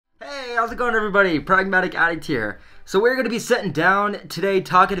how's it going everybody? Pragmatic Addict here. So we're going to be sitting down today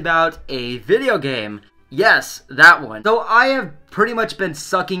talking about a video game. Yes, that one. So I have pretty much been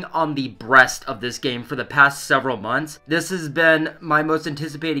sucking on the breast of this game for the past several months. This has been my most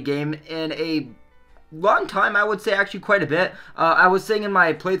anticipated game in a long time, I would say, actually quite a bit. I was saying in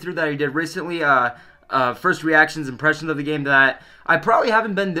my playthrough that I did recently, first reactions, impressions of the game, that I probably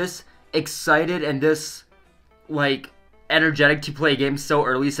haven't been this excited and this, like, energetic to play a game so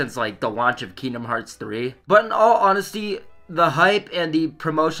early since, like, the launch of Kingdom Hearts 3. But in all honesty, the hype and the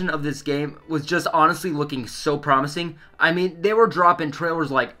promotion of this game was just honestly looking so promising. I mean, they were dropping trailers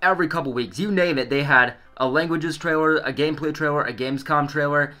like every couple weeks. You name it. They had a languages trailer, a gameplay trailer, a Gamescom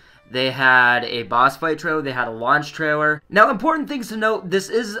trailer. They had a boss fight trailer, they had a launch trailer. Now, important things to note, this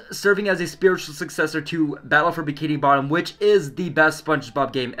is serving as a spiritual successor to Battle for Bikini Bottom, which is the best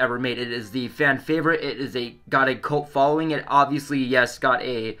SpongeBob game ever made. It is the fan favorite, it is got a cult following, it obviously, yes, got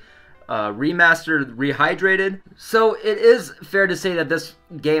a remastered, rehydrated. So it is fair to say that this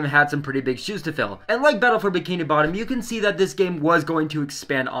game had some pretty big shoes to fill. And like Battle for Bikini Bottom, you can see that this game was going to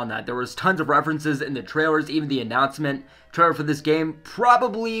expand on that. There was tons of references in the trailers, even the announcement trailer for this game.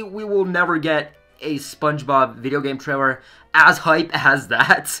 Probably we will never get a SpongeBob video game trailer as hype as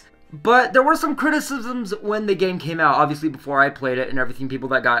that. But there were some criticisms when the game came out, obviously before I played it and everything, people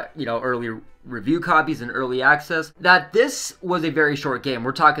that got, you know, early review copies and early access, that this was a very short game.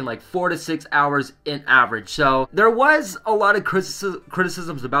 We're talking like 4 to 6 hours in average. So there was a lot of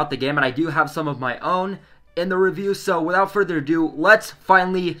criticisms about the game, and I do have some of my own in the review. So without further ado, let's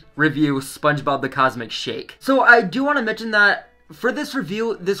finally review SpongeBob the Cosmic Shake. So I do want to mention that for this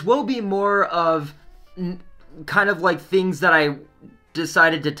review, this will be more of kind of like things that I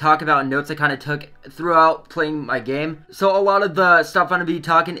decided to talk about, notes I kind of took throughout playing my game. So a lot of the stuff I'm going to be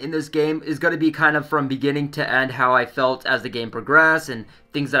talking in this game is going to be kind of from beginning to end, how I felt as the game progressed and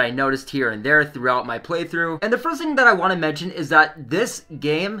things that I noticed here and there throughout my playthrough. And the first thing that I want to mention is that this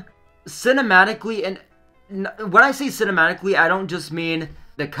game, cinematically, and when I say cinematically, I don't just mean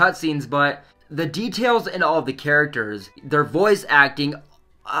the cutscenes, but the details in all of the characters, their voice acting,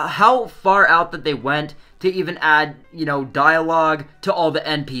 how far out that they went to even add, you know, dialogue to all the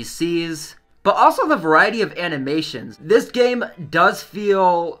NPCs, but also the variety of animations. This game does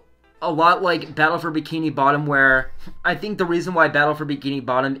feel a lot like Battle for Bikini Bottom, where I think the reason why Battle for Bikini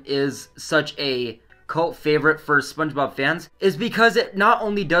Bottom is such a cult favorite for SpongeBob fans is because it not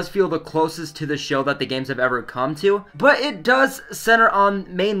only does feel the closest to the show that the games have ever come to, but it does center on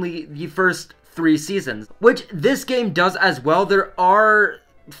mainly the first 3 seasons, which this game does as well. There are,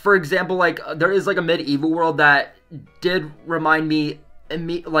 for example, like, there is like a medieval world that did remind me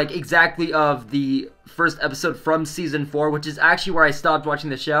like exactly of the first episode from season 4, which is actually where I stopped watching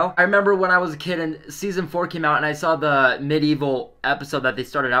the show. I remember when I was a kid and season 4 came out and I saw the medieval episode that they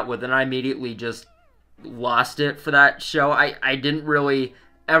started out with, and I immediately just lost it for that show. I didn't really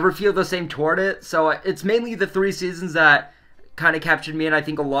ever feel the same toward it. So it's mainly the 3 seasons that kind of captured me, and I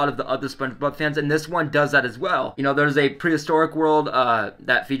think a lot of the other SpongeBob fans, and this one does that as well. You know, there's a prehistoric world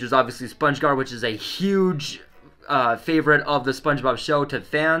that features obviously SpongeGar, which is a huge favorite of the SpongeBob show to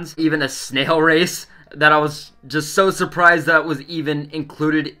fans. Even a snail race that I was just so surprised that was even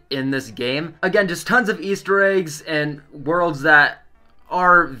included in this game. Again, just tons of Easter eggs and worlds that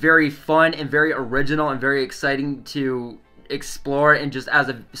are very fun and very original and very exciting to explore, and just as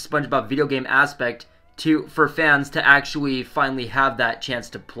a SpongeBob video game aspect for fans to actually finally have that chance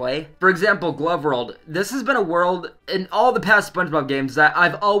to play. For example, Glove World. This has been a world in all the past SpongeBob games that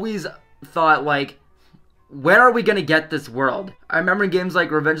I've always thought, like, when are we gonna get this world? I remember in games like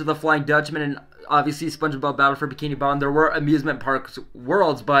Revenge of the Flying Dutchman and obviously SpongeBob Battle for Bikini Bottom, there were amusement parks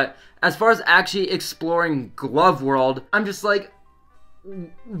worlds, but as far as actually exploring Glove World, I'm just like,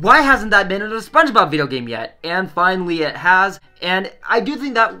 why hasn't that been in a SpongeBob video game yet? And finally it has, and I do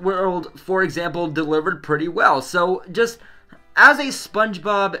think that world, for example, delivered pretty well. So just as a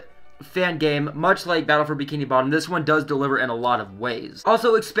SpongeBob fan game, much like Battle for Bikini Bottom, this one does deliver in a lot of ways.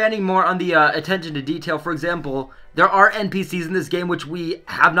 Also, expanding more on the attention to detail, for example, there are NPCs in this game which we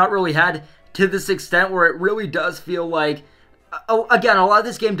have not really had to this extent, where it really does feel like, again, a lot of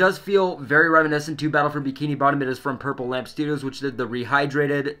this game does feel very reminiscent to Battle for Bikini Bottom. It is from Purple Lamp Studios, which did the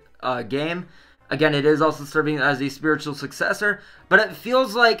rehydrated game. Again, it is also serving as a spiritual successor, but it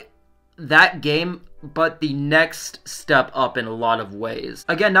feels like that game, but the next step up in a lot of ways.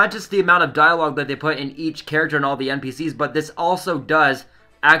 Again, not just the amount of dialogue that they put in each character and all the NPCs, but this also does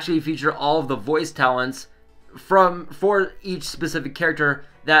actually feature all of the voice talents for each specific character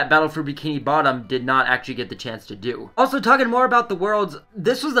that Battle for Bikini Bottom did not actually get the chance to do. Also, talking more about the worlds,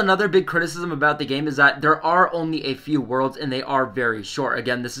 this was another big criticism about the game, is that there are only a few worlds and they are very short.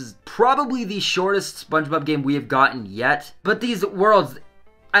 Again, this is probably the shortest SpongeBob game we have gotten yet, but these worlds,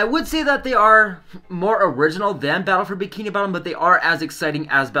 I would say that they are more original than Battle for Bikini Bottom, but they are as exciting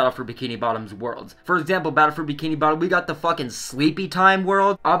as Battle for Bikini Bottom's worlds. For example, Battle for Bikini Bottom, we got the fucking Sleepy Time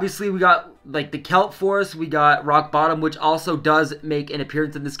world. Obviously, we got like the Kelp Forest, we got Rock Bottom, which also does make an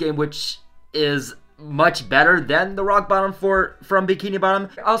appearance in this game, which is much better than the Rock Bottom from Bikini Bottom.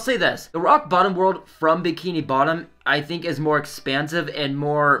 I'll say this, the Rock Bottom world from Bikini Bottom I think is more expansive and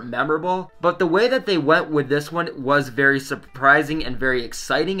more memorable, but the way that they went with this one was very surprising and very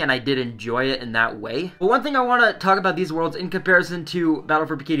exciting, and I did enjoy it in that way. But one thing I want to talk about these worlds in comparison to Battle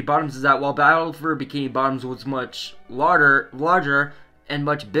for Bikini Bottoms is that while Battle for Bikini Bottoms was much larger and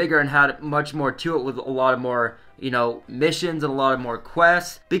much bigger and had much more to it with a lot of more, you know, missions and a lot of more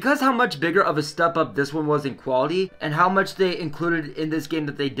quests, because how much bigger of a step up this one was in quality and how much they included in this game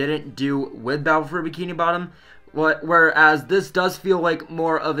that they didn't do with Battle for Bikini Bottom, whereas this does feel like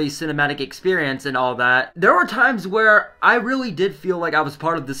more of a cinematic experience and all that, there were times where I really did feel like I was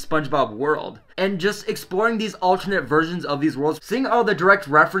part of the SpongeBob world. And just exploring these alternate versions of these worlds, seeing all the direct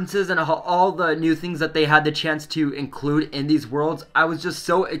references and all the new things that they had the chance to include in these worlds, I was just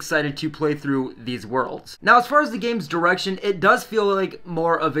so excited to play through these worlds. Now, as far as the game's direction, it does feel like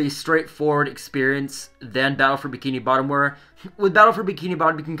more of a straightforward experience than Battle for Bikini Bottom, where with Battle for Bikini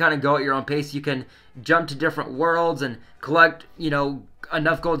Bottom, you can kind of go at your own pace. You can jump to different worlds and collect, you know,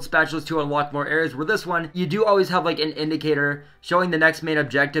 enough gold spatulas to unlock more areas, where this one, you do always have like an indicator showing the next main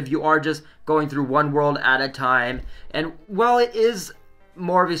objective. You are just going through one world at a time, and while it is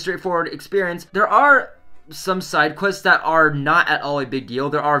more of a straightforward experience, there are some side quests that are not at all a big deal.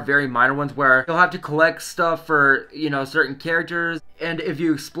 There are very minor ones where you'll have to collect stuff for, you know, certain characters, and if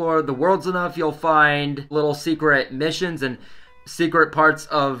you explore the worlds enough, you'll find little secret missions and secret parts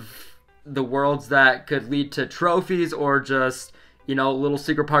of the worlds that could lead to trophies or just, you know, little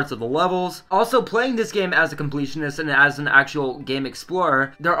secret parts of the levels. Also, playing this game as a completionist and as an actual game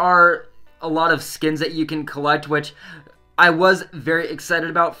explorer, there are a lot of skins that you can collect, which I was very excited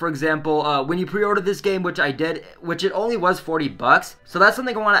about. For example, when you pre-order this game, which I did, which it only was $40, so that's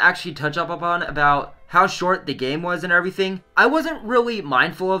something I want to actually touch up upon about how short the game was and everything. I wasn't really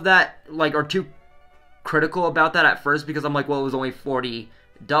mindful of that, like, or too critical about that at first, because I'm like, well, it was only $40,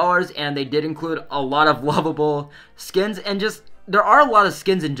 and they did include a lot of lovable skins, and just there are a lot of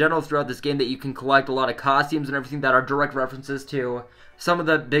skins in general throughout this game that you can collect, a lot of costumes and everything that are direct references to some of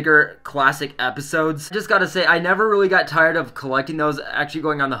the bigger classic episodes. Just gotta say, I never really got tired of collecting those, actually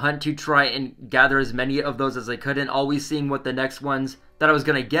going on the hunt to try and gather as many of those as I could, and always seeing what the next ones that I was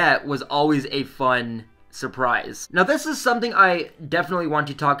gonna get was always a fun surprise. Now, this is something I definitely want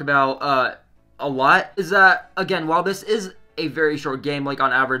to talk about a lot, is that, again, while this is a very short game, like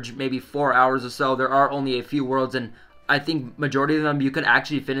on average maybe 4 hours or so, there are only a few worlds, and I think majority of them you could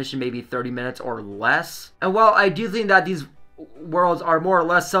actually finish in maybe 30 minutes or less. And while I do think that these worlds are more or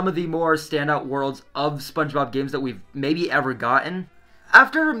less some of the more standout worlds of SpongeBob games that we've maybe ever gotten,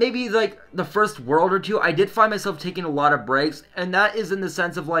 after maybe like the first world or two, I did find myself taking a lot of breaks, and that is in the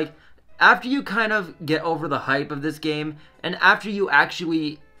sense of like, after you kind of get over the hype of this game, and after you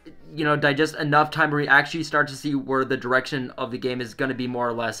actually, you know, digest enough time where you actually start to see where the direction of the game is going to be more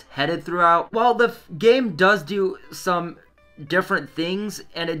or less headed throughout. While the game does do some different things,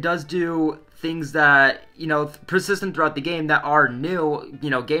 and it does do things that, you know, persistent throughout the game that are new, you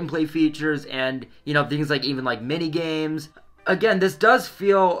know, gameplay features and, you know, things like even like mini games. Again, this does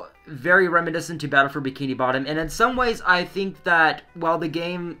feel very reminiscent to Battle for Bikini Bottom, and in some ways I think that while the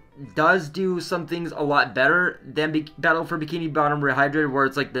game does do some things a lot better than Battle for Bikini Bottom Rehydrated, where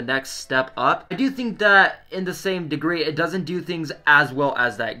it's like the next step up, I do think that in the same degree it doesn't do things as well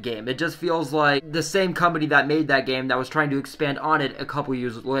as that game. It just feels like the same company that made that game that was trying to expand on it a couple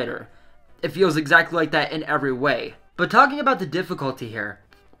years later. It feels exactly like that in every way. But talking about the difficulty here,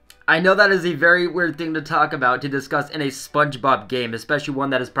 I know that is a very weird thing to talk about, to discuss in a SpongeBob game, especially one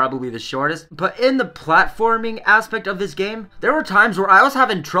that is probably the shortest. But in the platforming aspect of this game, there were times where I was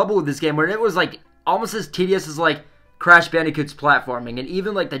having trouble with this game, where it was like almost as tedious as like Crash Bandicoot's platforming, and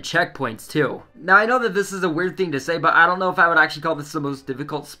even like the checkpoints too. Now, I know that this is a weird thing to say, but I don't know if I would actually call this the most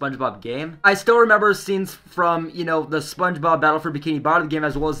difficult SpongeBob game. I still remember scenes from, you know, the SpongeBob Battle for Bikini Bottom game,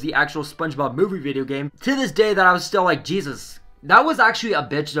 as well as the actual SpongeBob movie video game, to this day, that I was still like, Jesus, that was actually a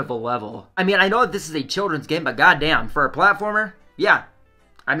bitch of a level. I mean, I know that this is a children's game, but goddamn, for a platformer, yeah.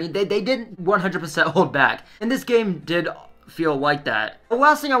 I mean, they didn't 100% hold back, and this game did feel like that. The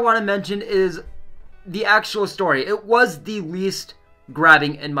last thing I want to mention is the actual story. It was the least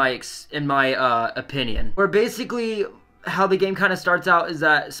grabbing in my opinion. Where basically how the game kind of starts out is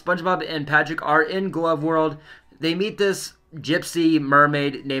that SpongeBob and Patrick are in Glove World. They meet this gypsy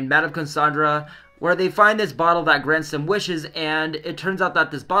mermaid named Madame Cassandra, where they find this bottle that grants them wishes, and it turns out that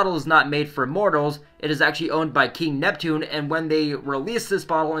this bottle is not made for mortals. It is actually owned by King Neptune, and when they release this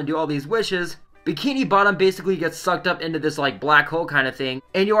bottle and do all these wishes, Bikini Bottom basically gets sucked up into this like black hole kind of thing,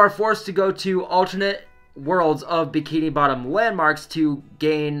 and you are forced to go to alternate worlds of Bikini Bottom landmarks to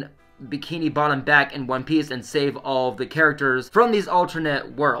gain Bikini Bottom back in one piece and save all of the characters from these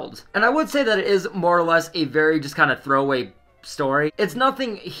alternate worlds. And I would say that it is more or less a very just kind of throwaway story. It's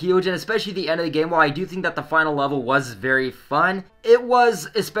nothing huge, and especially the end of the game, while I do think that the final level was very fun, it was,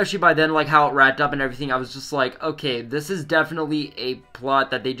 especially by then, like how it wrapped up and everything, I was just like, okay, this is definitely a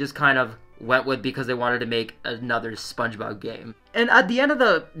plot that they just kind of went with because they wanted to make another SpongeBob game. And at the end of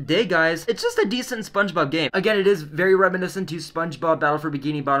the day, guys, it's just a decent SpongeBob game. Again, it is very reminiscent to SpongeBob Battle for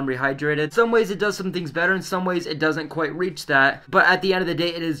Bikini Bottom Rehydrated. In some ways, it does some things better. In some ways, it doesn't quite reach that. But at the end of the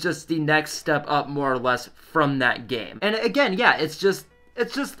day, it is just the next step up, more or less, from that game. And again, yeah, it's just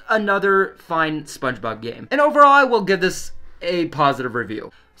another fine SpongeBob game. And overall, I will give this a positive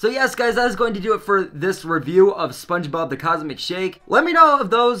review. So yes, guys, that is going to do it for this review of SpongeBob the Cosmic Shake. Let me know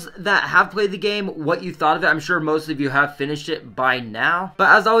of those that have played the game, what you thought of it. I'm sure most of you have finished it by now. But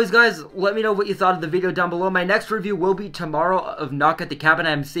as always, guys, let me know what you thought of the video down below. My next review will be tomorrow of Knock at the Cabin.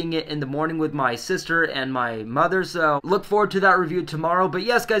 I'm seeing it in the morning with my sister and my mother, so look forward to that review tomorrow. But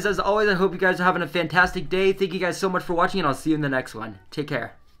yes, guys, as always, I hope you guys are having a fantastic day. Thank you guys so much for watching, and I'll see you in the next one. Take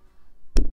care.